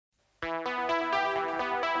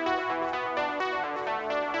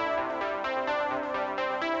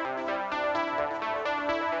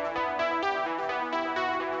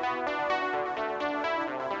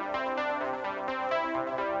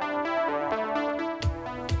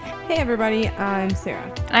Hey everybody, I'm Sarah.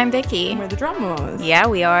 And I'm Vicky. We're the Drama Mamas. Yeah,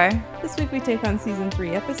 we are. This week we take on Season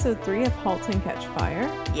 3, Episode 3 of *Halt and Catch Fire*.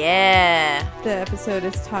 Yeah. The episode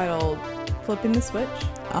is titled Flipping the Switch.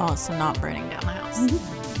 Oh, so not burning down the house.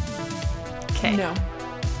 Okay. No,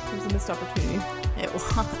 it was a missed opportunity. It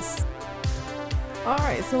was.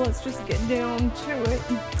 Alright, so let's just get down to it.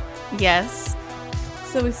 Yes.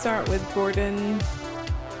 So we start with Gordon.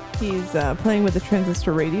 He's playing with the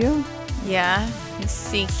transistor radio. Yeah. He's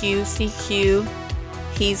CQ.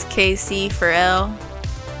 He's KC for L.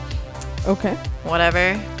 Okay.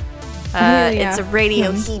 Whatever. It's a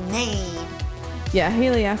radio he made. Yeah,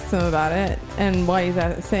 Haley asks him about it and why he's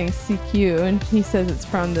saying CQ, and he says it's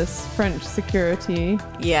from this French security.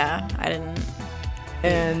 Yeah, I didn't.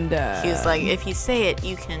 And he was like, if you say it,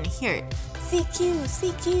 you can hear it.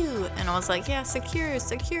 CQ. And I was like, yeah, secure.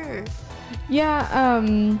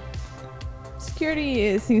 Yeah,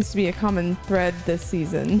 security seems to be a common thread this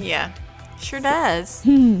season. Yeah, sure does.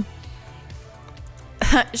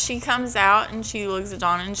 She comes out and she looks at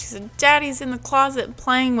Donna and she said, Daddy's in the closet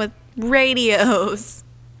playing with radios.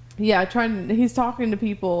 Yeah, he's talking to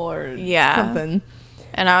people or something.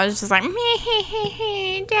 And I was just like,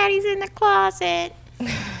 Daddy's in the closet.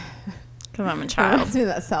 Because I'm a child. Reminds me of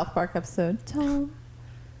that South Park episode. Tom,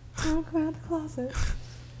 come out of the closet.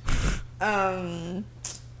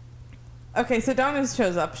 Okay, so Donna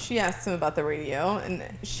shows up. She asks him about the radio, and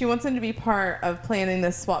she wants him to be part of planning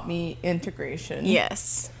this swap meet integration.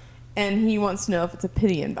 Yes. And he wants to know if it's a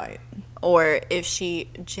pity invite. Or if she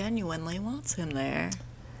genuinely wants him there.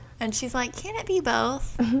 And she's like, can it be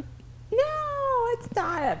both? No, it's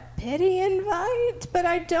not a pity invite, but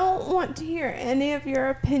I don't want to hear any of your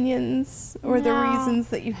opinions or the reasons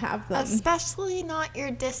that you have them. Especially not your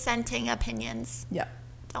dissenting opinions. Yep.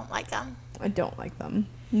 Don't like them. I don't like them.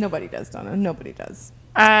 Nobody does, Donna. Nobody does.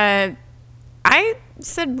 I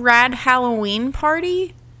said rad Halloween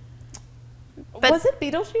party. But was it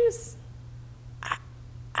Beetlejuice?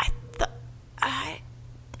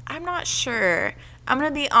 I'm not sure. I'm going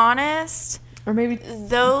to be honest. Or maybe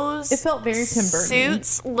those it felt very Tim Burton.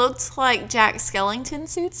 Suits looked like Jack Skellington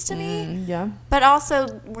suits to me. Yeah. But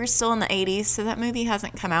also, we're still in the 80s, so that movie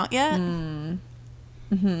hasn't come out yet.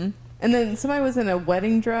 Mm-hmm. And then somebody was in a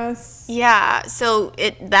wedding dress. Yeah, so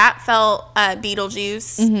that felt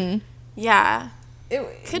Beetlejuice. Mm-hmm. Yeah,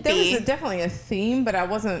 could be. There was definitely a theme, but I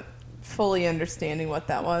wasn't fully understanding what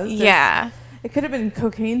that was. It could have been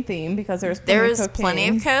cocaine theme because there was plenty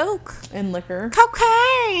of coke and liquor.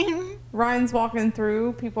 Cocaine. Ryan's walking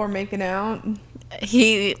through. People are making out.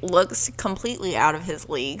 He looks completely out of his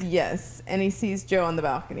league. Yes, and he sees Joe on the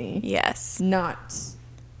balcony. Yes, not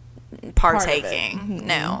partaking. Mm-hmm.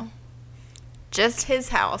 No. Just his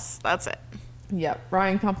house. That's it. Yep.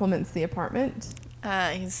 Ryan compliments the apartment.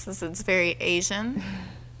 He says it's very Asian.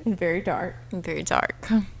 And very dark.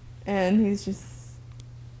 And he's just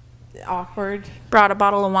awkward. Brought a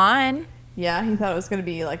bottle of wine. Yeah, he thought it was going to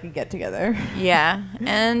be like a get-together. Yeah,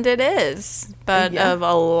 and it is. But of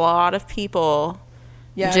a lot of people.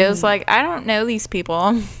 Yeah. Joe's like, I don't know these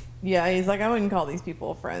people. Yeah, he's like, I wouldn't call these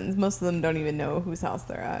people friends. Most of them don't even know whose house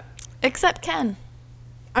they're at. Except Ken.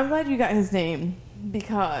 I'm glad you got his name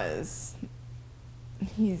because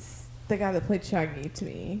he's the guy that played Shaggy to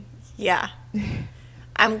me. Yeah.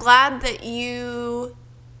 I'm glad that you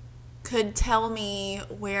could tell me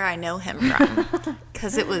where I know him from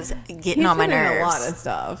because it was getting on my nerves. A lot of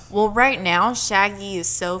stuff. Well, right now, Shaggy is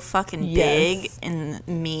so fucking big in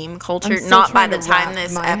meme culture. I'm Not by the time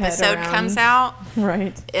this episode comes out.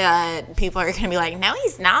 Right. People are going to be like, no,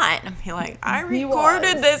 he's not. And I'm like, I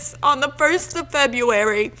recorded this on the 1st of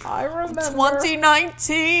February. I remember.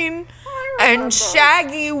 2019. And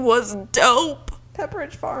Shaggy was dope.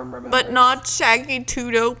 Pepperidge Farm remembers. But not Shaggy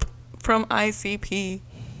 2 Dope from ICP.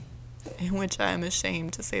 In which I am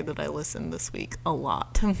ashamed to say that I listened this week a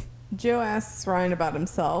lot. Joe asks Ryan about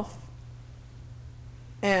himself.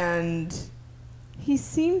 And he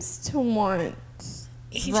seems to want Ryan.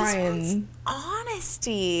 Just wants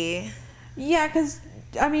honesty. Yeah, because,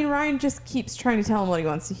 Ryan just keeps trying to tell him what he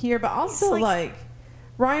wants to hear. But also,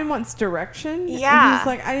 Ryan wants direction. Yeah. And he's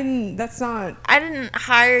like, I didn't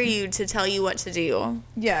hire you to tell you what to do.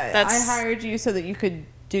 Yeah, I hired you so that you could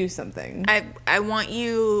do something. I want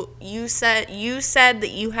you said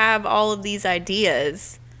that you have all of these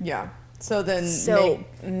ideas. Yeah. So then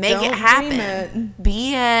make it happen.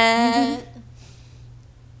 Be it.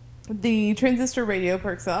 The transistor radio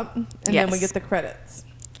perks up and then we get the credits.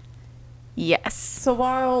 Yes. So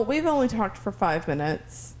while we've only talked for 5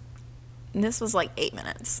 minutes, this was like 8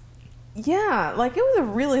 minutes. Yeah, like it was a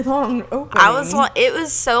really long opening. It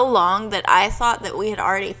was so long that I thought that we had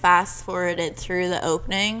already fast forwarded through the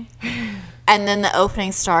opening. And then the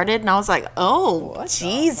opening started, and I was like, oh, What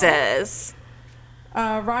Jesus.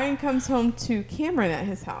 Ryan comes home to Cameron at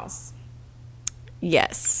his house.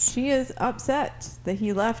 Yes. She is upset that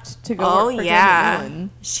he left to go work for yeah. David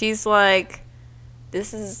Millen. She's like,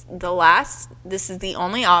 this is the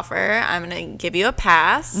only offer. I'm going to give you a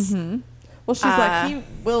pass. Mm-hmm. Well, she's like, he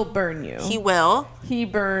will burn you. He will. He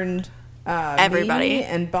burned everybody. me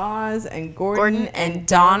and Boz and Gordon and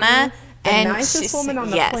Donna. The and nicest woman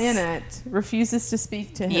on the planet refuses to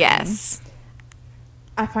speak to him. Yes.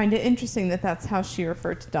 I find it interesting that that's how she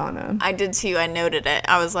referred to Donna. I did too. I noted it.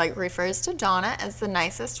 I was like, refers to Donna as the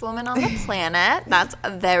nicest woman on the planet. That's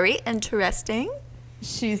very interesting.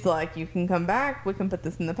 She's like, you can come back. We can put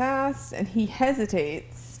this in the past. And he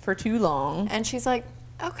hesitates for too long. And she's like,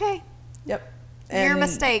 okay. Yep. Your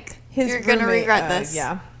mistake. You're going to regret this.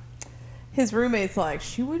 Yeah. His roommate's like,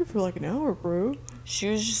 she waited for like an hour, bro. She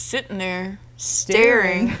was just sitting there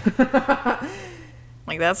staring.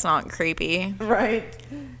 Like, that's not creepy. Right.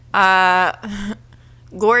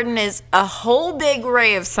 Gordon is a whole big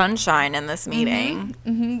ray of sunshine in this meeting.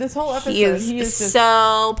 Mm-hmm. This whole episode, he is just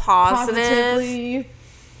so positively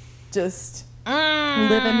just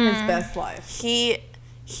living his best life. He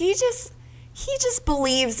just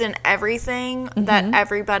believes in everything that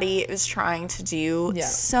everybody is trying to do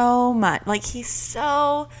so much. Like, he's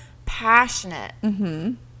so passionate.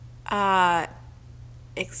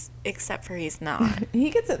 Except for he's not. He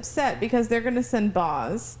gets upset because they're going to send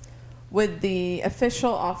Boz with the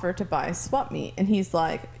official offer to buy Swap Meet. And he's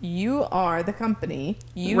like, you are the company.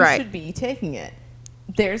 You should be taking it.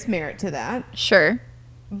 There's merit to that. Sure.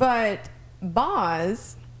 But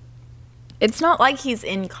Boz... It's not like he's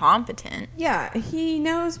incompetent. Yeah, he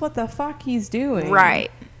knows what the fuck he's doing.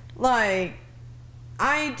 Right. Like,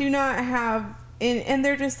 I do not have... And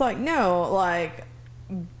they're just like, no, like,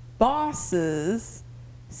 bosses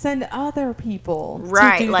send other people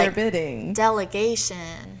to do their bidding.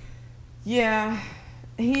 Delegation. Yeah.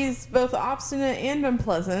 He's both obstinate and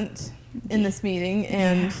unpleasant in this meeting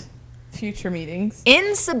and future meetings.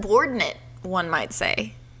 Insubordinate, one might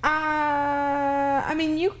say. I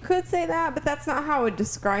mean, you could say that, but that's not how I would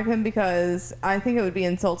describe him, because I think it would be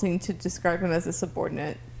insulting to describe him as a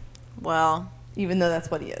subordinate. Well. Even though that's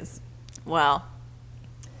what he is. Well.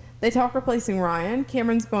 They talk replacing Ryan.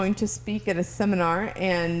 Cameron's going to speak at a seminar,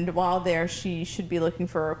 and while there, she should be looking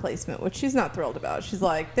for a replacement, which she's not thrilled about. She's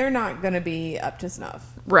like, they're not going to be up to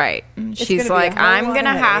snuff. Right. She's like, I'm going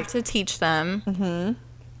to have to teach them. Mm-hmm.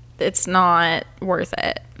 It's not worth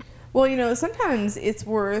it. Well, you know, sometimes it's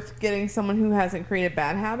worth getting someone who hasn't created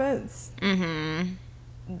bad habits. Mm-hmm.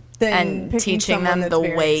 And teaching them the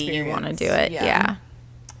way you want to do it. Yeah.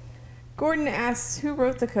 Gordon asks who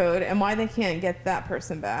wrote the code and why they can't get that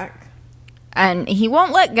person back. And he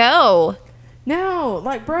won't let go. No,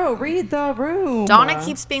 like, bro, read the room. Donna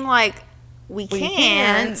keeps being like, we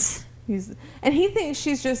can't. And he thinks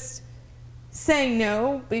she's just saying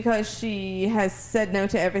no because she has said no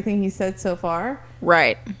to everything he said so far.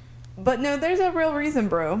 Right. But no, there's a real reason,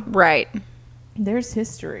 bro. Right. There's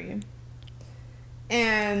history.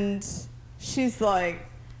 And she's like...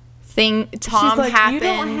 Tom like, happened. You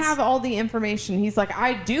don't have all the information. He's like,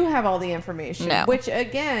 I do have all the information. No. Which,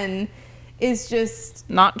 again, is just...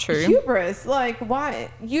 not true. Hubris. Like, why?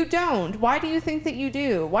 You don't. Why do you think that you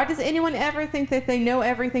do? Why does anyone ever think that they know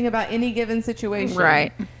everything about any given situation?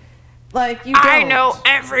 Right. Like, you don't. I know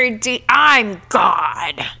I'm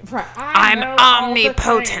God. Right. I'm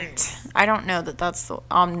omnipotent. I don't know that's the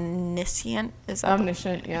omniscient. Is that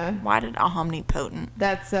omniscient? Yeah. Why did omnipotent?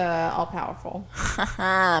 That's all powerful.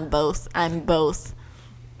 Both. I'm both.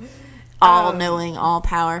 All knowing, all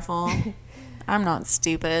powerful. I'm not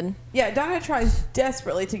stupid. Yeah, Donna tries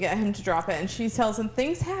desperately to get him to drop it, and she tells him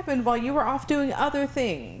things happened while you were off doing other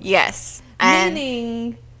things. Yes.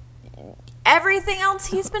 Meaning everything else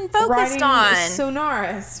he's been focused on.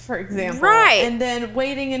 Sonaris, for example. Right. And then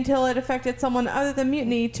waiting until it affected someone other than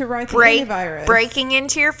Mutiny to write the antivirus. Breaking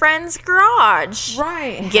into your friend's garage.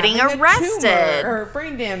 Right. Getting arrested. A tumor or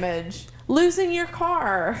brain damage. Losing your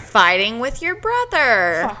car. Fighting with your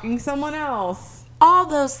brother. Fucking someone else. All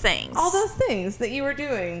those things. All those things that you were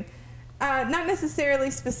doing. Not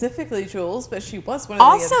necessarily specifically Jules, but she was one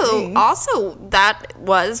of the other things. Also, that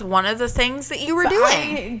was one of the things that you were doing.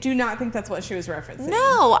 I do not think that's what she was referencing.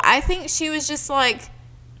 No, I think she was just like,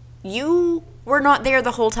 you were not there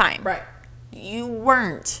the whole time. Right. You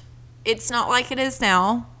weren't. It's not like it is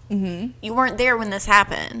now. Mm-hmm. You weren't there when this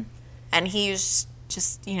happened. And he's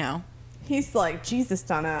just, you know. He's like, Jesus,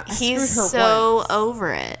 Donna, I he's screwed her so once.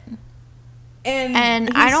 over it. And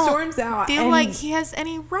he I don't storms out feel like he has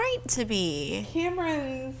any right to be.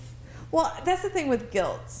 Cameron's... Well, that's the thing with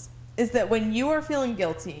guilt, is that when you are feeling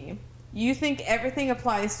guilty, you think everything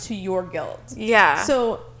applies to your guilt. Yeah.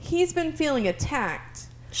 So he's been feeling attacked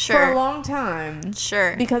Sure. for a long time.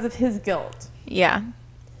 Sure. Because of his guilt. Yeah.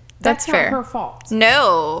 That's fair. Not her fault.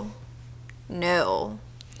 No.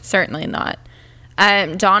 Certainly not.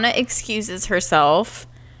 Donna excuses herself.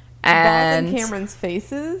 And Boz and Cameron's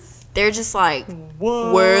faces. They're just like,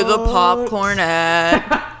 where the popcorn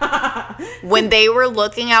at? When they were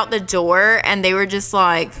looking out the door and they were just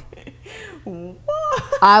like, what?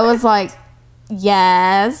 I was like,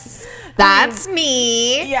 yes, that's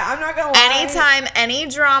me. Yeah, I'm not gonna lie. Anytime any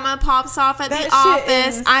drama pops off at the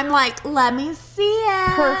office, I'm like, let me see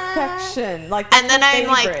it. Perfection. Like, and then I'm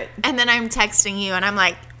like, and then I'm texting you and I'm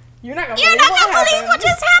like, you're not gonna believe what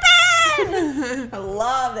just happened. I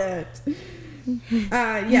love it.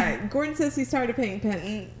 Yeah, Gordon says he started paying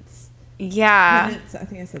penance. Yeah. Penance, I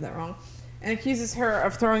think I said that wrong. And accuses her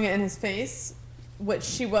of throwing it in his face, which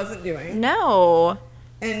she wasn't doing. No.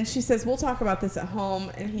 And she says, we'll talk about this at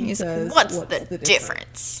home. And he says, what's the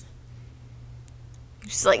difference?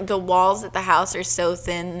 She's like, the walls at the house are so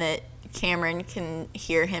thin that Cameron can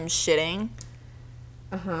hear him shitting.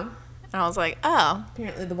 Uh-huh. And I was like, oh.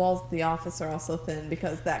 Apparently the walls of the office are also thin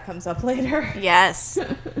because that comes up later. Yes.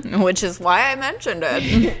 Which is why I mentioned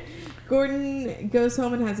it. Gordon goes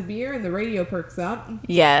home and has a beer and the radio perks up.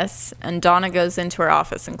 Yes. And Donna goes into her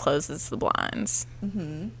office and closes the blinds.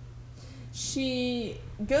 Mm-hmm. She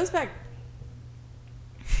goes back...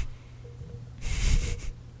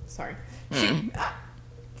 Sorry. Okay.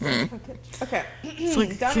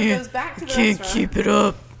 Like, Donna goes back to the restaurant. Can't keep it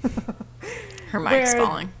up. Her mic's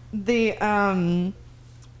falling.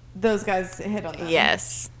 Those guys hit on them.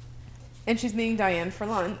 Yes. And she's meeting Diane for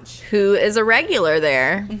lunch. Who is a regular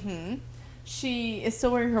there. Mm-hmm. She is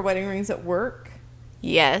still wearing her wedding rings at work.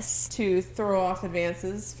 Yes. To throw off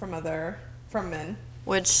advances from men.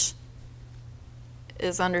 Which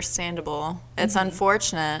is understandable. It's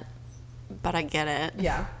unfortunate, but I get it.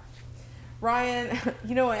 Yeah. Ryan,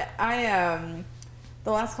 you know what?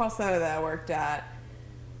 The last call center that I worked at,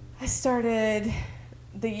 I started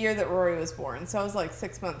the year that Rory was born. So I was like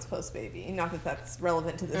 6 months post-baby. Not that that's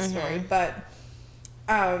relevant to this story, but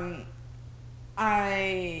I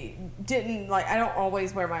don't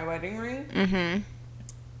always wear my wedding ring.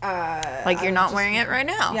 Like you're not wearing it right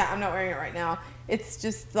now. Yeah, I'm not wearing it right now. It's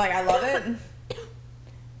just like I love it,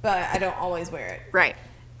 but I don't always wear it. Right.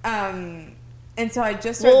 And so I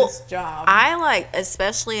just started this job. I like,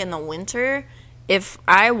 especially in the winter, if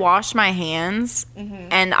I wash my hands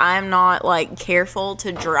and I'm not like careful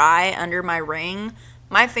to dry under my ring,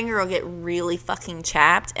 my finger will get really fucking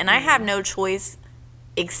chapped, and I have no choice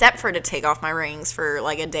except for to take off my rings for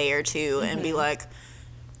like a day or two and be like,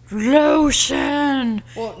 lotion.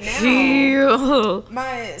 Well, now heal.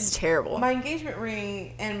 It's terrible. My engagement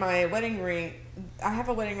ring and my wedding ring. I have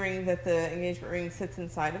a wedding ring that the engagement ring sits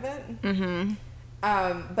inside of it.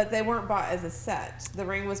 But they weren't bought as a set. The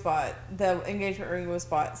engagement ring was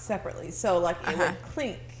bought separately. So like it would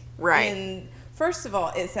clink. Right. And first of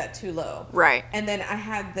all, it sat too low. Right. And then I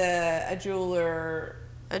had a jeweler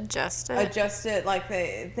adjust it. Like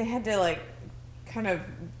they had to like kind of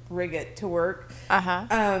rig it to work.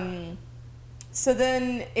 So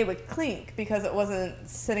then it would clink because it wasn't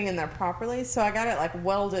sitting in there properly. So I got it like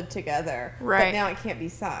welded together. Right. But now it can't be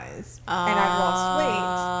sized. And I've lost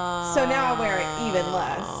weight. So now I wear it even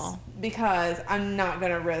less because I'm not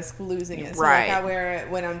going to risk losing it. So like I wear it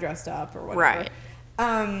when I'm dressed up or whatever.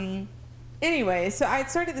 Right. Anyway, so I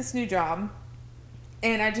started this new job.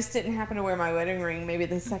 And I just didn't happen to wear my wedding ring maybe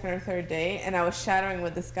the second or third day. And I was shadowing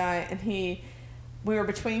with this guy. And we were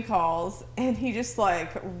between calls. And he just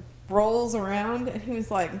like rolls around and he was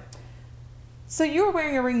like, so you were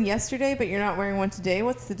wearing a ring yesterday but you're not wearing one today,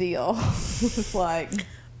 what's the deal? It was like,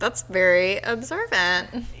 that's very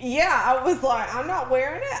observant. Yeah, I was like, I'm not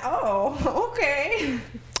wearing it. Oh, okay.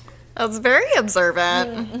 That's very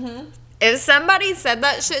observant. If somebody said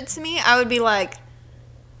that shit to me, I would be like,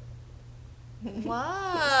 whoa.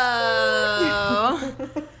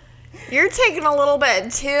 You're taking a little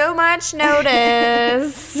bit too much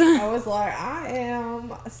notice. I was like, I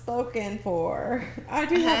am spoken for. I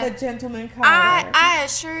do have a gentleman collar. I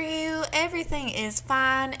assure you, everything is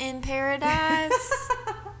fine in paradise.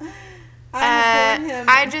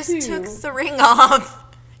 I just took the ring off.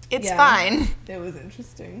 It's fine. It was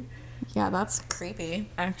interesting. Yeah, that's creepy,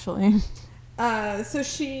 actually. So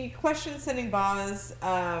she questions sending Boz.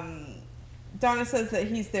 Donna says that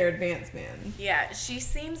he's their advance man. Yeah, she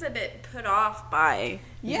seems a bit put off by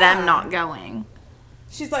them not going.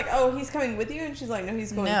 she's like, oh, he's coming with you? And she's like, no,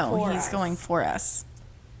 he's going for us. No, he's going for us.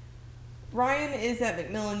 Ryan is at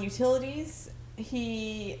McMillan Utilities.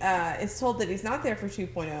 He is told that he's not there for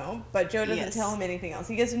 2.0, but Joe doesn't tell him anything else.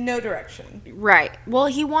 He gives him no direction. Right. Well,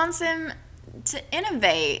 he wants him to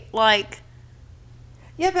innovate. Like,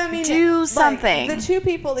 yeah, but I mean, do something. The two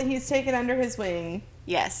people that he's taken under his wing,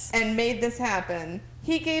 yes, and made this happen,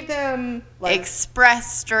 he gave them like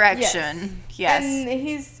express direction. Yes.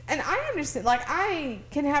 And I understand. Like, I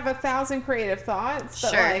can have 1,000 creative thoughts,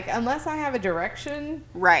 but like, unless I have a direction,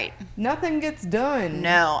 right, nothing gets done.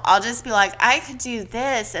 No, I'll just be like, I could do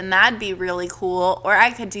this, and that'd be really cool, or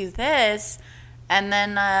I could do this. And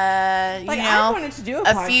then, like, you know, I wanted to do a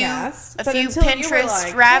podcast, a few Pinterest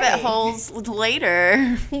like, rabbit holes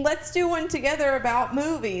later. Let's do one together about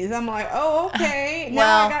movies. I'm like, oh, okay.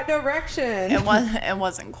 Now I got direction. It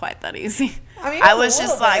wasn't quite that easy. I mean, I was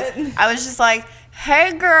just like,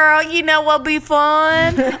 hey, girl, you know what'd be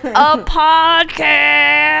fun? A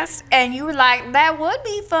podcast. And you were like, that would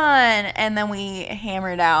be fun. And then we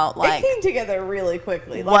hammered out, like, it came together really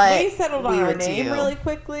quickly. Like, we settled on our name really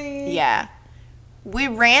quickly. Yeah. We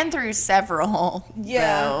ran through several.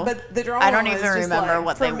 Yeah, though. but the drama I don't even remember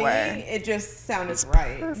what they were. It just sounded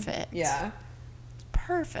right. Perfect. Yeah.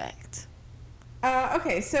 Perfect.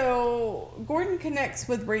 Okay, so Gordon connects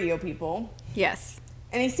with radio people. Yes.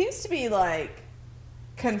 And he seems to be, like,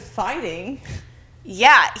 confiding.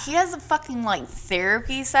 Yeah, he has a fucking, like,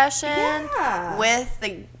 therapy session with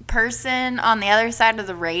the person on the other side of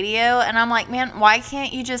the radio. And I'm like, man, why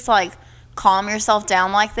can't you just, like, calm yourself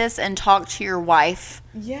down like this and talk to your wife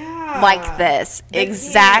like this?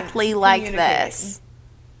 Exactly like this.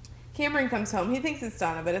 Cameron comes home. He thinks it's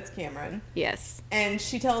Donna, but it's Cameron. Yes. And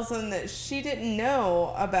she tells him that she didn't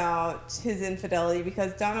know about his infidelity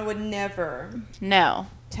because Donna would never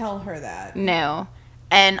tell her that. No.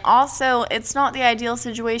 And also, it's not the ideal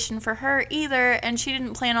situation for her either, and she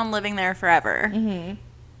didn't plan on living there forever. Mm-hmm.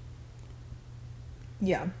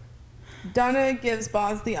 Yeah. Donna gives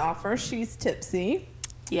Boz the offer. She's tipsy.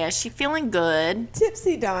 Yeah, she's feeling good.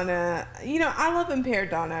 Tipsy Donna. You know, I love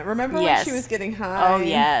impaired Donna. Remember when she was getting high? Oh,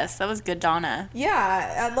 yes. That was good Donna.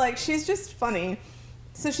 Yeah. Like, she's just funny.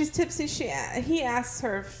 So she's tipsy. He asks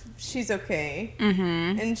her if she's okay.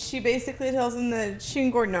 Mm-hmm. And she basically tells him that she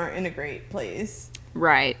and Gordon aren't in a great place.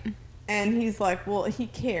 Right. And he's like, well, he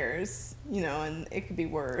cares, you know, and it could be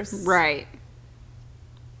worse. Right.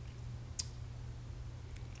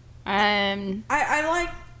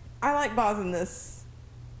 I like Boz in this.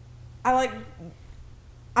 I like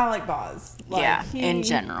Boz. Like, in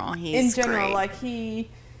general, he's great. Like, he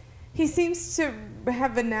seems to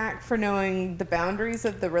have a knack for knowing the boundaries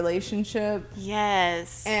of the relationship.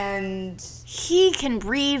 Yes. And he can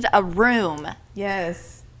read a room.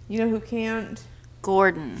 Yes. You know who can't?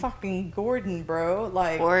 Gordon. Fucking Gordon, bro.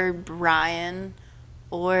 Like, or Brian,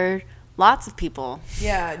 or lots of people.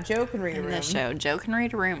 Yeah, Joe can read a room. In this show, Joe can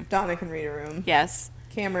read a room. Donna can read a room. Yes.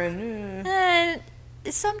 Cameron,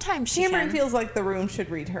 sometimes she Cameron feels like the room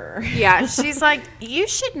should read her. Yeah, she's like, you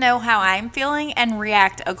should know how I'm feeling and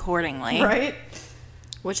react accordingly. Right?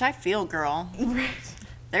 Which I feel, girl. Right.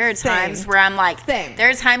 There are times where I'm like,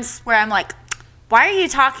 why are you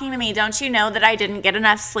talking to me? Don't you know that I didn't get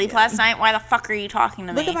enough sleep last night? Why the fuck are you talking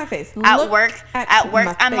to me? Look at my face. At work,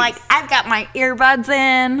 I'm like, I've got my earbuds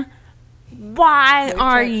in. Why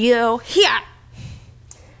are you here?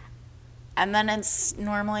 And then it's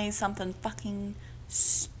normally something fucking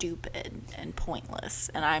stupid and pointless.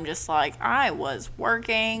 And I'm just like, I was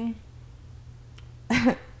working.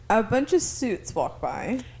 A bunch of suits walk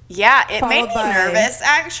by. Yeah, it made me nervous,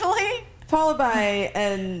 actually. Followed by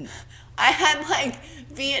I had, like,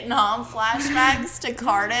 Vietnam flashbacks to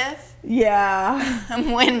Cardiff.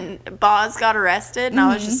 Yeah. When Boz got arrested, and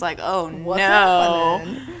I was just like, oh, what's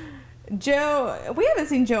happening? Joe, we haven't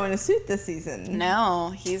seen Joe in a suit this season.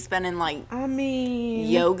 No, he's been in, like,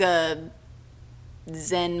 yoga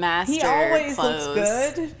Zen master He always clothes.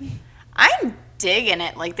 looks good. I'm digging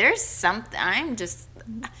it. Like, there's something,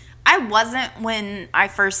 I wasn't when I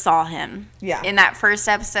first saw him. Yeah. In that first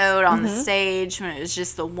episode on the stage, when it was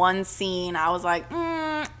just the one scene, I was like,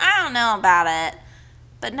 I don't know about it.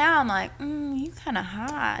 But now I'm like, you kind of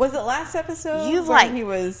hot. Was it last episode? You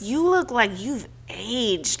look like you've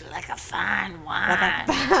aged like a fine wine. Like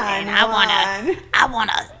a fine wine. I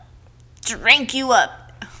wanna drink you up.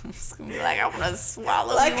 It's gonna be like, I wanna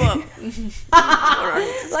swallow you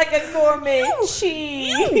up. Like a gourmet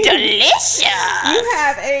cheese. Delicious. You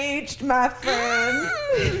have aged, my friend.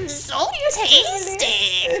 So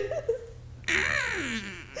tasty.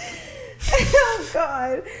 Oh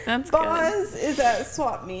God. That's Boz is at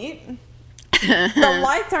swap meet. The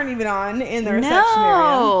lights aren't even on in the reception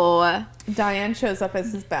area. Diane shows up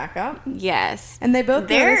as his backup. Yes. And they both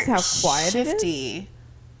notice how quiet shifty. it is.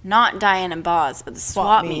 Not Diane and Boz, but the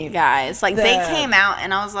swap meet guys. Like, they came out,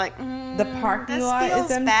 and I was like, the parking lot is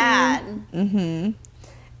empty. Bad. Mm-hmm.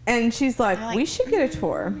 And she's like, we should get a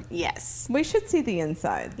tour. Yes. We should see the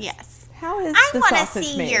inside. Yes. How is I the sausage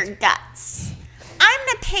see made? your guts. I'm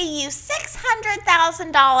going to pay you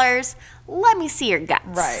 $600,000. Let me see your guts.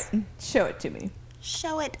 Right. Show it to me.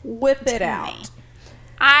 Show it. Whip it to out. Me.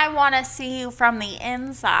 I want to see you from the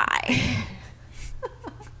inside.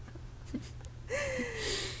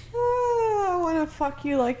 I want to fuck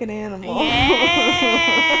you like an animal.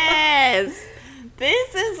 Yes.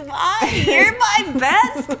 This is why you're my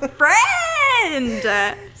best friend.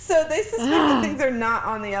 So they suspect that things are not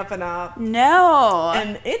on the up and up. No.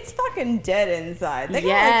 And it's fucking dead inside. They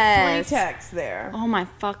got like 3 techs there. Oh my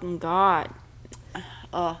fucking God.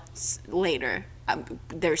 Later.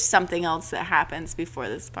 There's something else that happens before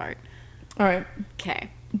this part. All right.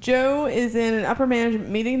 Okay. Joe is in an upper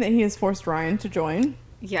management meeting that he has forced Ryan to join.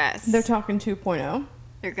 Yes. They're talking 2.0.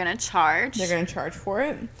 They're going to charge. They're going to charge for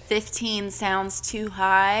it. 15 sounds too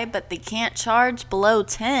high, but they can't charge below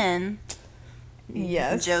 10.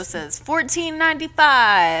 Yes. Joe says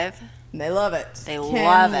 $14.95. They love it. They Ken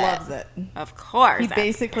love it. loves it. Of course. He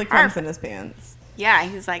basically comes in his pants. Yeah,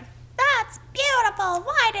 he's like, that's beautiful.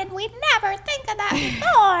 Why did we never think of that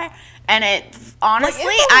before? And it, honestly,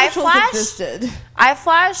 like, I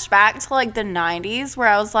flashed back to like the 90s where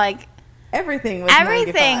I was like, Everything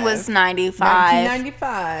was 95.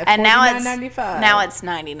 1995. And now it's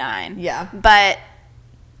 99. Yeah. But,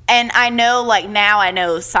 and I know, like, now I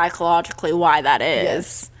know psychologically why that is.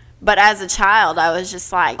 Yes. But as a child, I was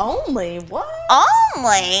just like, only what?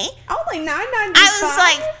 Only $9.95. I was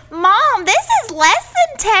like, Mom, this is less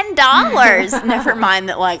than $10. Never mind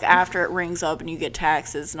that, like, after it rings up and you get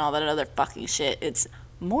taxes and all that other fucking shit, it's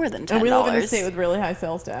more than $10. And we live in a state with really high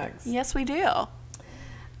sales tax. Yes, we do.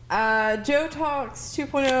 Joe Talks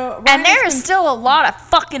 2.0. And there are still a lot of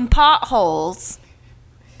fucking potholes.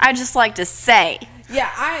 I just like to say. Yeah,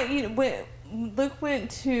 Luke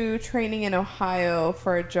went to training in Ohio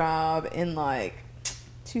for a job in like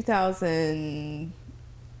 2007,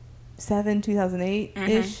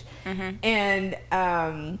 2008-ish. And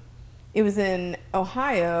it was in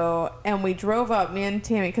Ohio, and we drove up, me and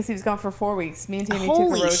Tammy, because he was gone for 4 weeks. Me and Tammy took a road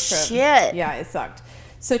trip. Holy shit. Yeah, it sucked.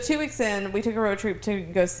 So 2 weeks in, we took a road trip to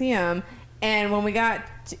go see him. And when we got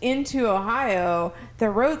into Ohio, the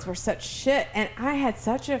roads were such shit. And I had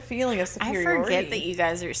such a feeling of superiority. I forget that you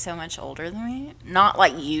guys are so much older than me. Not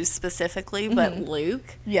like you specifically, but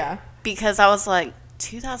Luke. Yeah. Because I was like,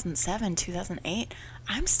 2007, 2008,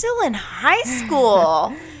 I'm still in high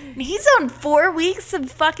school. And he's on 4 weeks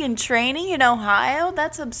of fucking training in Ohio?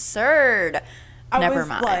 That's absurd. Never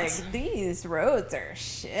mind. Like, these roads are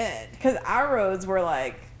shit. Because our roads were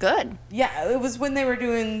like... Good. Yeah, it was when they were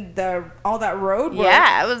doing all that road work.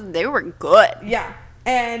 Yeah, they were good. Yeah.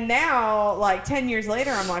 And now, like, 10 years later,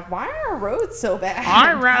 I'm like, why are our roads so bad?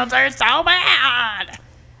 Our roads are so bad.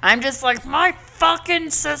 I'm just like, my fucking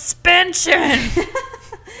suspension.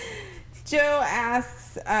 Joe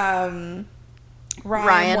asks Ryan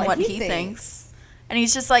what he thinks. And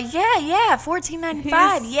he's just like, yeah,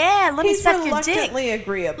 $14.95. Yeah, let me suck your dick. He's reluctantly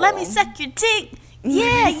agreeable. Let me suck your dick.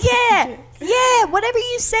 Yeah. Whatever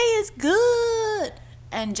you say is good.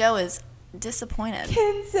 And Joe is disappointed.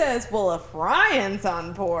 Ken says, well, if Ryan's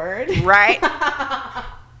on board. Right.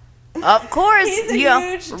 Of course. He's a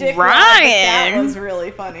huge dick. Ryan. That was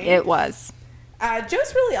really funny. It was.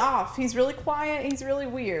 Joe's really off. He's really quiet. He's really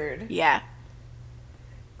weird. Yeah.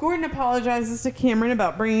 Gordon apologizes to Cameron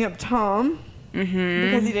about bringing up Tom.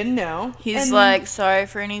 Because he didn't know. He's like, sorry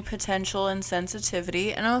for any potential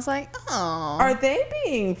insensitivity. And I was like, oh. Are they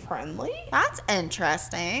being friendly? That's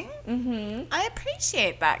interesting. I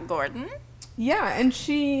appreciate that, Gordon. Yeah, and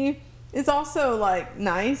she is also, like,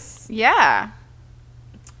 nice. Yeah.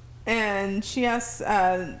 And she asks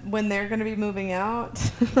when they're going to be moving out.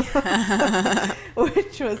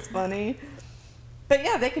 Which was funny. But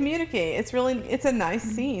yeah, they communicate. It's a nice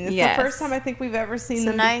scene. It's the first time I think we've ever seen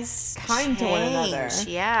them nice be kind to one another.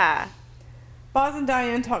 Yeah. Boz and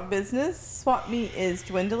Diane talk business. Swap meet is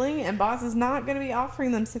dwindling, and Boz is not going to be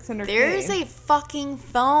offering them $600K. There's a fucking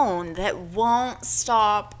phone that won't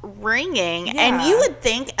stop ringing. Yeah. And you would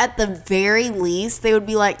think at the very least they would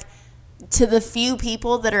be like, to the few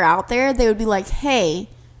people that are out there, they would be like, hey,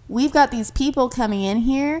 we've got these people coming in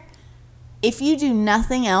here. If you do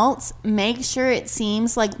nothing else, make sure it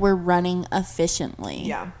seems like we're running efficiently.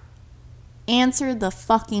 Yeah. Answer the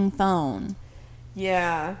fucking phone.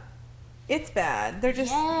 Yeah. It's bad. They're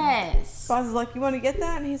just... Yes. Boz is like, you want to get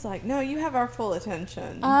that? And he's like, no, you have our full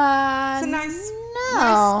attention. It's a nice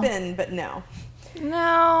spin, but no.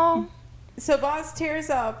 No. So Boz tears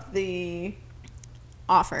up the...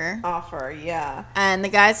 Offer, yeah. And the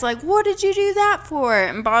guy's like, what did you do that for?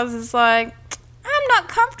 And Boz is like, I'm not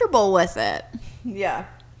comfortable with it. Yeah.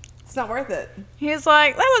 It's not worth it. He's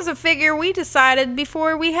like, that was a figure we decided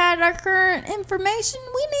before we had our current information.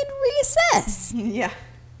 We need to reassess. Yeah.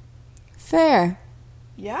 Fair.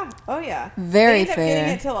 Yeah. Oh, yeah. Very fair. They ended up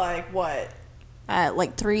getting it to, like, what?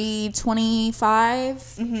 Like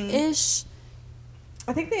 325-ish.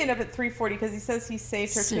 I think they end up at 340 because he says he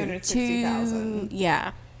saved her 260,000.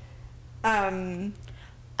 Yeah. They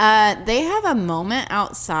have a moment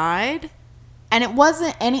outside, and it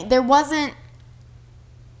wasn't any. There wasn't.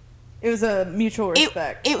 It was a mutual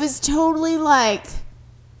respect. It was totally like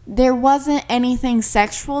there wasn't anything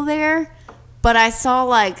sexual there, but I saw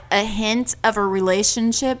like a hint of a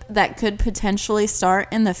relationship that could potentially start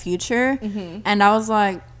in the future, and I was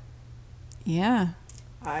like, yeah.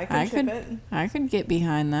 I could get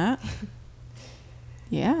behind that.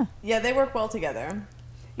 Yeah. Yeah, they work well together.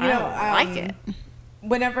 I like it.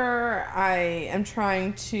 Whenever I am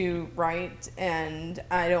trying to write and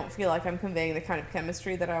I don't feel like I'm conveying the kind of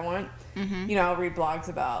chemistry that I want, I'll read blogs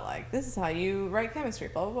about, like, this is how you write chemistry,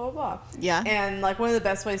 blah, blah, blah, blah. Yeah. And, like, one of the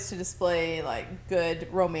best ways to display, like, good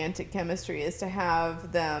romantic chemistry is to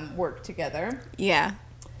have them work together. Yeah.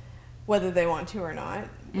 Whether they want to or not.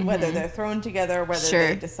 Whether they're thrown together, whether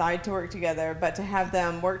they decide to work together, but to have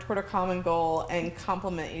them work toward a common goal and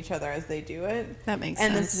complement each other as they do it. That makes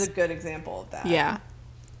sense. And this is a good example of that. Yeah,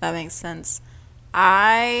 that makes sense.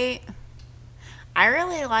 I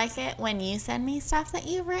really like it when you send me stuff that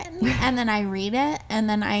you've written, and then I read it, and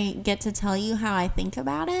then I get to tell you how I think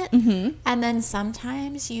about it. And then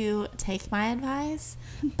sometimes you take my advice,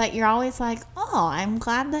 but you're always like, oh, I'm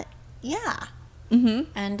glad that, yeah.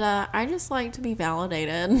 And I just like to be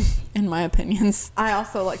validated in my opinions. I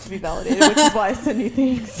also like to be validated, which is why I send you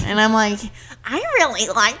things. And I'm like, I really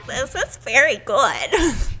like this. It's very good.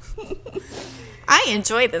 I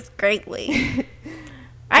enjoy this greatly.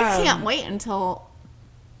 I can't wait until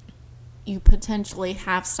you potentially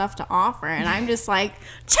have stuff to offer. And I'm just like,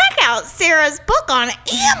 check out Sarah's book on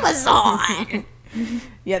Amazon.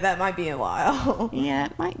 Yeah, that might be a while. Yeah,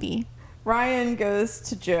 it might be. Ryan goes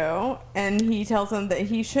to Joe, and he tells him that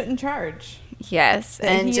he shouldn't charge. Yes,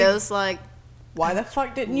 and Joe's like, why the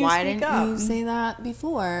fuck didn't you speak up? Why didn't you say that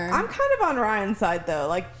before? I'm kind of on Ryan's side, though.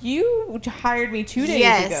 Like, you hired me 2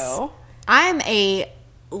 days ago. I'm a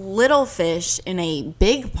little fish in a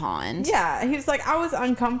big pond. Yeah, he was like, I was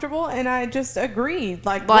uncomfortable, and I just agreed.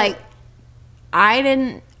 Like I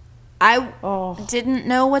didn't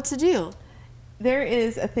know what to do. There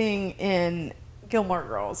is a thing in Gilmore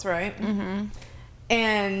Girls, right?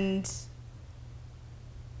 And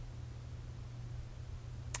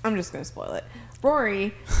I'm just gonna spoil it.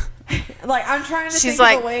 Rory, like, I'm trying to think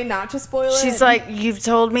of a way not to spoil it. She's like, you've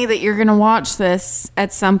told me that you're gonna watch this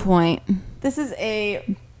at some point. This is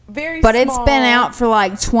a very But it's been out for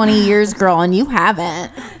like 20 years, girl, and you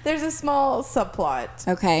haven't. There's a small subplot.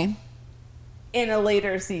 Okay. In a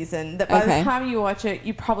later season that by the time you watch it,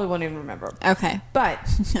 you probably won't even remember. Okay. But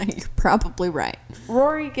you're probably right.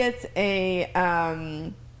 Rory gets a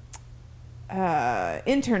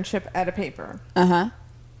internship at a paper.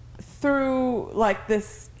 Through, like,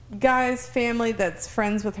 this guy's family that's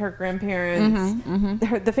friends with her grandparents.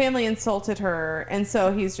 The family insulted her, and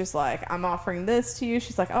so he's just like, I'm offering this to you.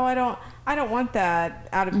 She's like, oh, I don't want that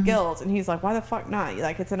out of guilt. And he's like, why the fuck not?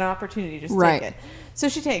 Like, it's an opportunity, just take it. So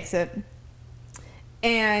she takes it.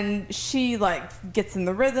 And she, like, gets in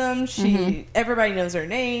the rhythm. Everybody knows her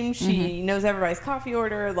name. She knows everybody's coffee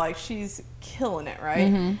order. Like, she's killing it,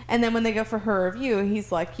 right? And then when they go for her review,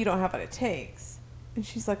 he's like, you don't have what it takes. And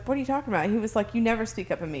she's like, what are you talking about? He was like, you never speak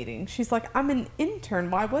up in meetings. She's like, I'm an intern.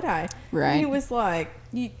 Why would I? Right. And he was like,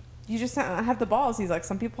 you just have the balls. He's like,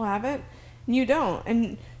 some people have it, and you don't.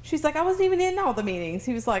 And she's like, I wasn't even in all the meetings.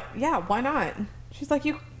 He was like, yeah, why not? She's like,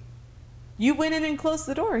 you went in and closed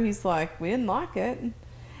the door. He's like, we didn't lock it.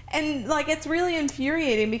 And, like, it's really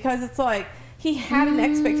infuriating because it's like he had an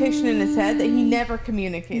expectation in his head that he never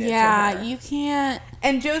communicated to her. Yeah, you can't.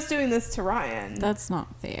 And Joe's doing this to Ryan. That's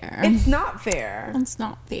not fair. It's not fair. It's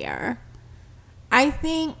not fair. I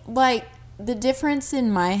think, like, the difference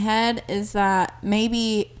in my head is that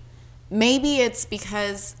maybe it's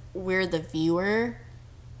because we're the viewer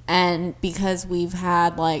and because we've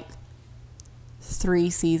had, like, 3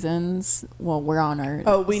 seasons. Well, we're on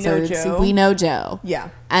our we know Joe. We know Joe. Yeah.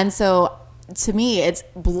 And so to me, it's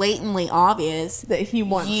blatantly obvious that he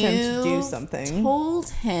wants him to do something. Told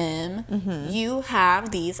him you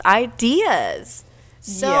have these ideas.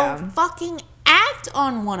 So fucking act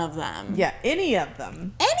on one of them. Yeah, any of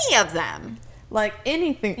them. Any of them. Like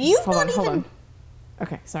anything. Hold on.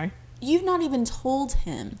 Okay, sorry. You've not even told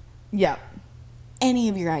him. Yeah. Any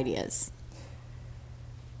of your ideas.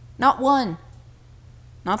 Not one.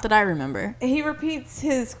 Not that I remember. He repeats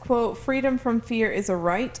his quote, freedom from fear is a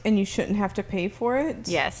right and you shouldn't have to pay for it.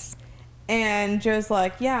 Yes. And Joe's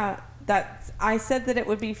like, yeah, I said that it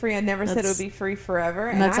would be free. I never said it would be free forever.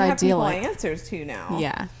 And that's I have idyllic. people answers to now.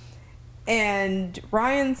 Yeah. And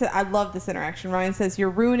Ryan said, I love this interaction. Ryan says,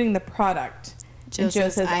 you're ruining the product. Joe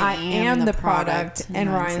says, I am the product.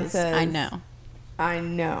 And Ryan says, I know. I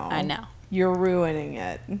know. You're ruining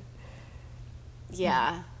it.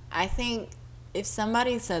 Yeah. I think if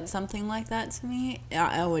somebody said something like that to me,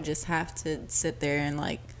 I would just have to sit there and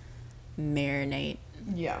like marinate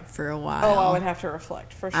for a while. Oh, I would have to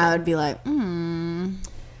reflect for sure. I would be like, Joe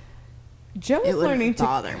is learning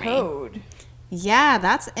to code. Me. Yeah,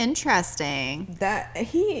 that's interesting. That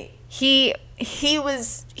he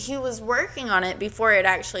was working on it before it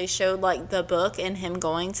actually showed like the book and him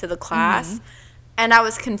going to the class, and I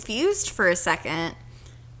was confused for a second.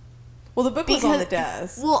 Well, the book was on the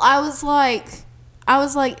desk. Well, I was like,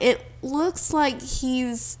 it looks like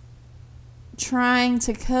he's trying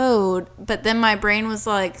to code, but then my brain was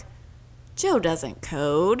like, Joe doesn't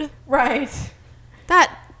code. Right.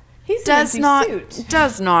 That He's does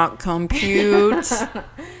not compute.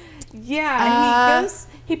 Yeah,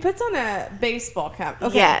 he puts on a baseball cap.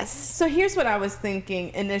 Okay. Yes. So here's what I was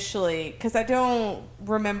thinking initially, because I don't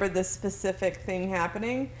remember the specific thing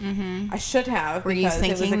happening. I should have. Were you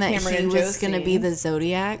thinking that he was going to be the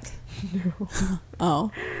Zodiac? No. Oh.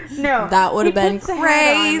 No. That would have been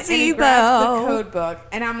crazy, though. The code book,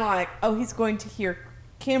 and I'm like, oh, he's going to hear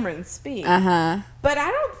Cameron speak. But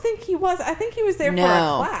I don't think he was. I think he was there for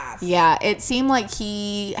a class. Yeah, it seemed like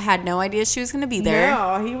he had no idea she was going to be there.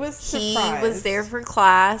 No, he was surprised. He was there for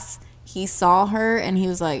class. He saw her, and he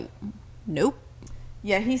was like, nope.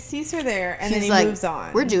 Yeah, he sees her there, and then he moves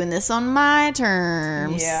on. We're doing this on my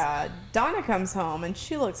terms. Yeah. Donna comes home, and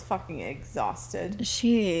she looks fucking exhausted.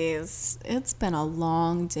 It's been a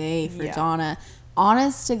long day for Donna.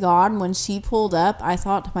 Honest to God, when she pulled up, I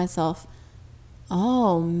thought to myself,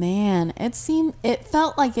 oh man, it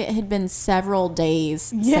felt like it had been several days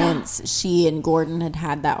since she and Gordon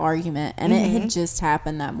had that argument, and it had just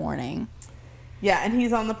happened that morning. Yeah, and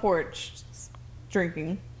he's on the porch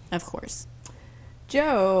drinking. Of course.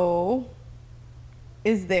 Joe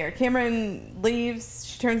is there. Cameron leaves.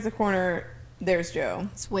 She turns the corner. There's Joe.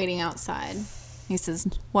 He's waiting outside. He says,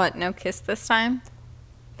 what, no kiss this time?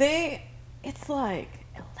 It's like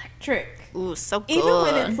electric. Ooh, so good. Even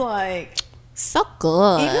when it's like... So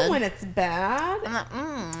good. Even when it's bad,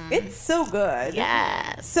 it's so good.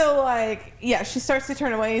 Yes. So, like, yeah, she starts to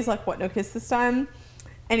turn away. He's like, what, no kiss this time?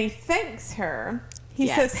 And he thanks her. He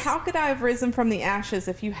says, how could I have risen from the ashes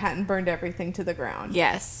if you hadn't burned everything to the ground?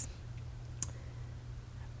 Yes.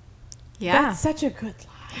 Yeah. That's such a good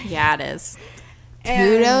line. Yeah, it is.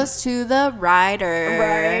 Kudos to the writer.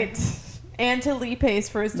 Right. And to Lee Pace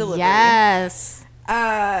for his delivery. Yes.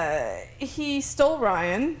 He stole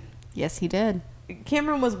Ryan. Yes, he did.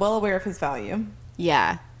 Cameron was well aware of his value.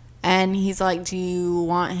 Yeah. And he's like, do you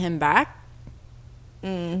want him back?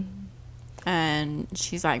 And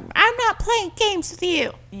she's like, I'm not playing games with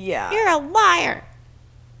you. Yeah. You're a liar.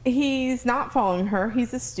 He's not following her.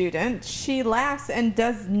 He's a student. She laughs and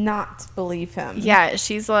does not believe him. Yeah,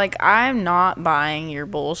 she's like, I'm not buying your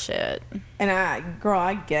bullshit. And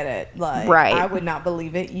I get it. Like, right. I would not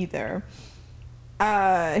believe it either.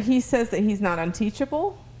 He says that he's not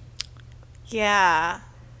unteachable. Yeah.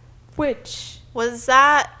 Which... Was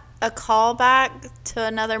that a callback to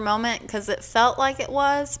another moment? Because it felt like it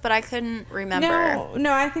was, but I couldn't remember.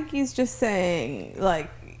 No, I think he's just saying, like...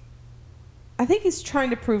 I think he's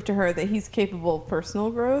trying to prove to her that he's capable of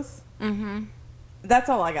personal growth. That's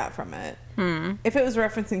all I got from it. If it was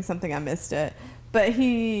referencing something, I missed it. But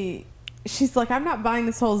she's like, I'm not buying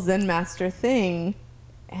this whole Zen master thing.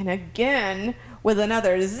 And again, with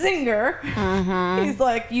another zinger, he's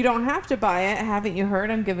like, you don't have to buy it. Haven't you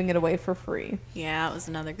heard? I'm giving it away for free. Yeah, that was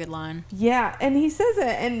another good line. Yeah, and he says it.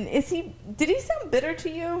 And did he sound bitter to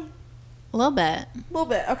you? A little bit. A little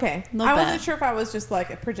bit. Okay. I wasn't sure if I was just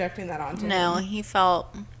like projecting that onto him. No, he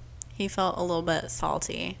felt a little bit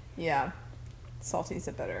salty. Yeah. Salty's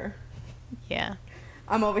a bitter. Yeah.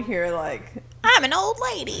 I'm over here like, I'm an old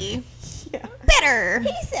lady. Yeah. Bitter.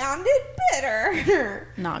 He sounded bitter.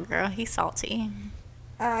 Nah, girl, he's salty.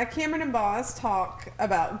 Cameron and Boz talk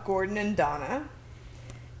about Gordon and Donna.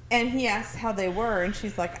 And he asks how they were, and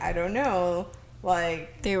she's like, I don't know.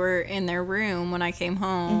 Like, they were in their room when I came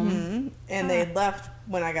home. Mm-hmm. And they left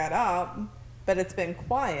when I got up, but it's been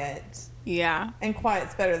quiet. Yeah. And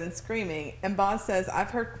quiet's better than screaming. And Boz says,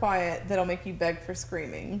 I've heard quiet that'll make you beg for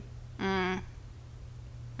screaming.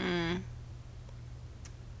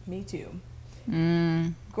 Me too.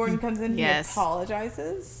 Gordon comes in, he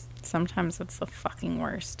apologizes. Sometimes it's the fucking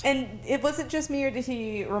worst. And it wasn't just me, or did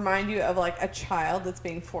he remind you of like a child that's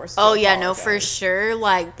being forced to apologize? No, for sure.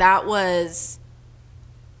 Like that was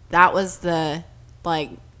the,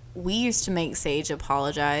 like, we used to make Sage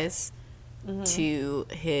apologize to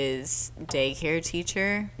his daycare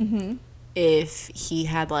teacher if he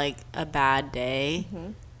had like a bad day.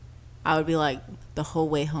 I would be like, the whole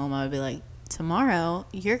way home, I would be like, tomorrow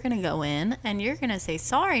you're gonna go in and you're gonna say,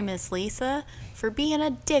 sorry, Miss Lisa, for being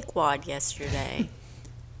a dickwad yesterday.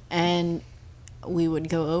 And we would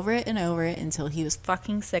go over it and over it until he was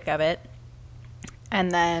fucking sick of it.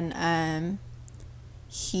 And then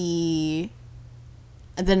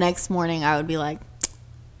the next morning I would be like,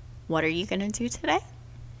 what are you gonna do today?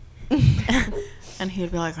 And he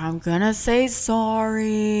would be like, I'm gonna say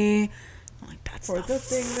sorry. I'm like, that's for the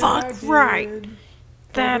thing fuck that I did, right.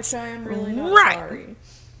 That's I am really not right. Sorry.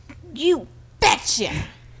 You betcha.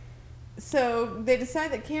 So they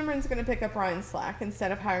decide that Cameron's going to pick up Ryan's slack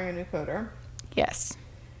instead of hiring a new coder. Yes.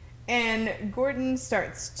 And Gordon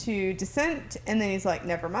starts to dissent, and then he's like,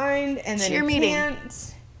 never mind. And then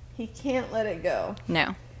he can't let it go.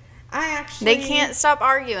 No. They can't stop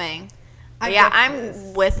arguing.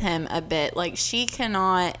 I'm with him a bit. Like, she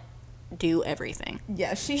cannot do everything.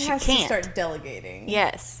 Yeah, she has to start delegating.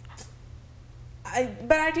 Yes.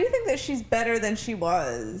 But I do think that she's better than she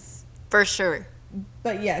was. For sure.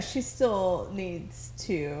 But yeah, she still needs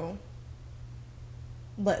to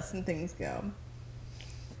let some things go.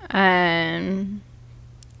 Joe.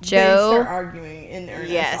 They start arguing in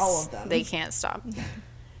earnest, yes, all of them. They can't stop.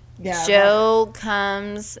 Yeah, Joe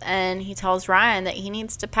comes and he tells Ryan that he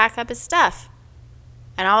needs to pack up his stuff.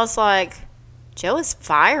 And I was like, Joe is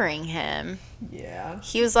firing him. Yeah.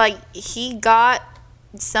 He was like, he got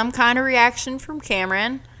some kind of reaction from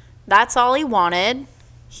Cameron. That's all he wanted.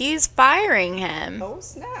 He's firing him. Oh,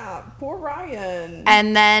 snap. Poor Ryan.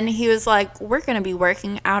 And then he was like, we're going to be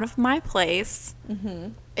working out of my place.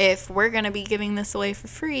 If we're going to be giving this away for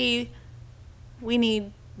free, we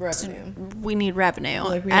need revenue.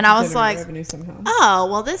 Like, and I was like, somehow. oh,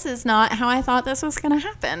 well, this is not how I thought this was going to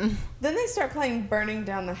happen. Then they start playing Burning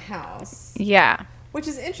Down the House. Yeah. Which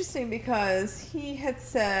is interesting because he had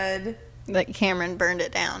said that Cameron burned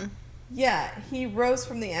it down. Yeah, he rose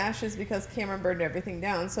from the ashes because Cameron burned everything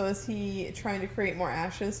down. So is he trying to create more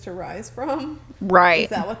ashes to rise from? Right. Is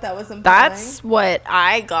that what that was implying? That's what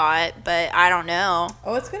I got, but I don't know.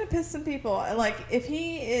 Oh, it's going to piss some people. Like, if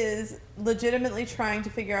he is legitimately trying to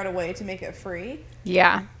figure out a way to make it free,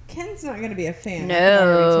 yeah, Ken's not going to be a fan.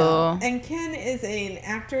 No. And Ken is an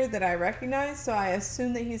actor that I recognize, so I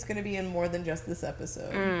assume that he's going to be in more than just this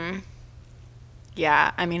episode.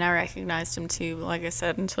 Yeah, I mean, I recognized him too, like I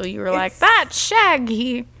said, until you were like, that's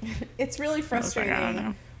Shaggy. It's really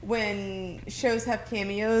frustrating when shows have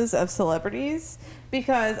cameos of celebrities,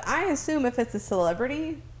 because I assume if it's a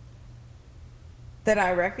celebrity that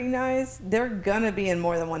I recognize, they're gonna be in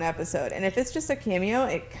more than one episode. And if it's just a cameo,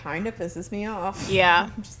 it kind of pisses me off. Yeah.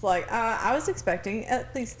 I'm just like, I was expecting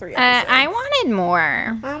at least 3 episodes. I wanted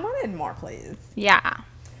more. I wanted more, please. Yeah.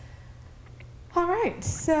 All right,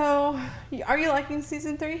 so are you liking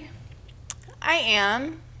season 3? I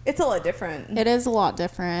am. It's a lot different. It is a lot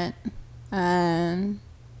different. I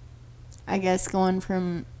guess going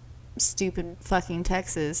from stupid fucking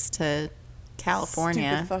Texas to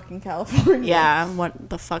California. Stupid fucking California. Yeah, what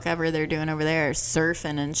the fuck ever they're doing over there,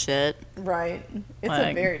 surfing and shit. Right. It's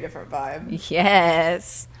a very different vibe.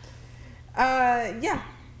 Yes. Yeah.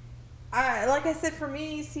 Like I said, for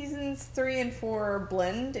me, seasons 3 and 4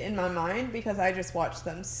 blend in my mind because I just watched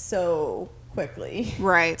them so quickly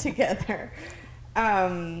together.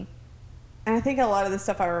 And I think a lot of the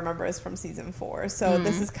stuff I remember is from season 4. So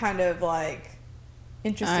this is kind of like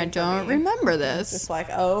interesting. I don't remember this. Just like,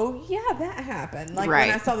 oh yeah, that happened. Like when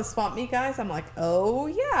I saw the Swamp Meat guys, I'm like, oh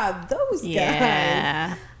yeah, those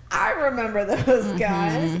guys. I remember those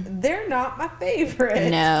guys. They're not my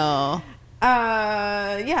favorite. No.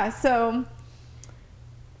 Yeah, so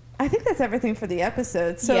I think that's everything for the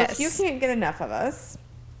episode. So if you can't get enough of us,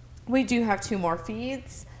 we do have 2 more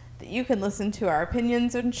feeds that you can listen to our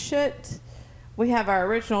opinions and shit. We have our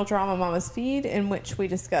original Drama Mamas feed in which we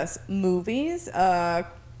discuss movies,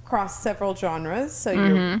 across several genres, so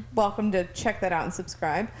you're welcome to check that out and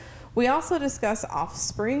subscribe. We also discuss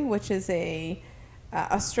Offspring, which is a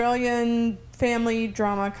Australian family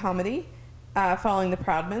drama comedy following the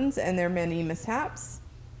Proudmans and their many mishaps.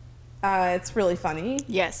 It's really funny.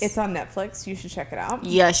 Yes. It's on Netflix. You should check it out.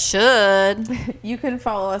 You should. You can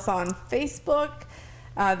follow us on Facebook,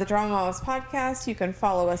 the Drama Mamas Podcast. You can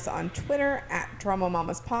follow us on Twitter at Drama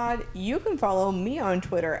Mamas Pod. You can follow me on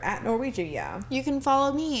Twitter at Norwegia. You can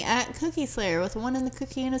follow me at Cookie Slayer with a 1 in the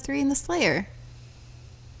cookie and a 3 in the Slayer.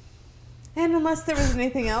 And unless there was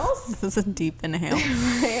anything else. This is a deep inhale.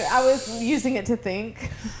 I was using it to think.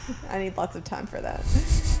 I need lots of time for that.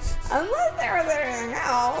 Unless there was anything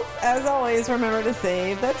else, as always, remember to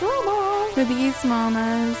save the drama. For these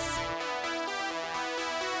mamas.